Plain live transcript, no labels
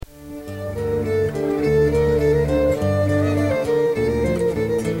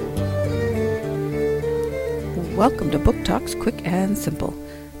Talks Quick and Simple.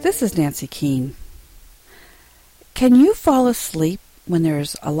 This is Nancy Keene. Can you fall asleep when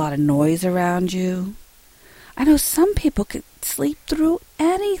there's a lot of noise around you? I know some people can sleep through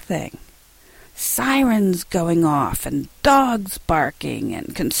anything. Sirens going off and dogs barking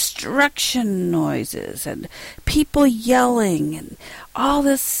and construction noises and people yelling and all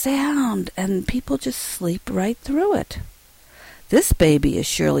this sound, and people just sleep right through it. This baby is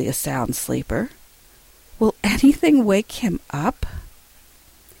surely a sound sleeper. Will anything wake him up?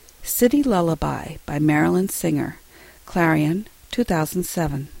 City Lullaby by Marilyn Singer, Clarion,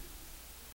 2007.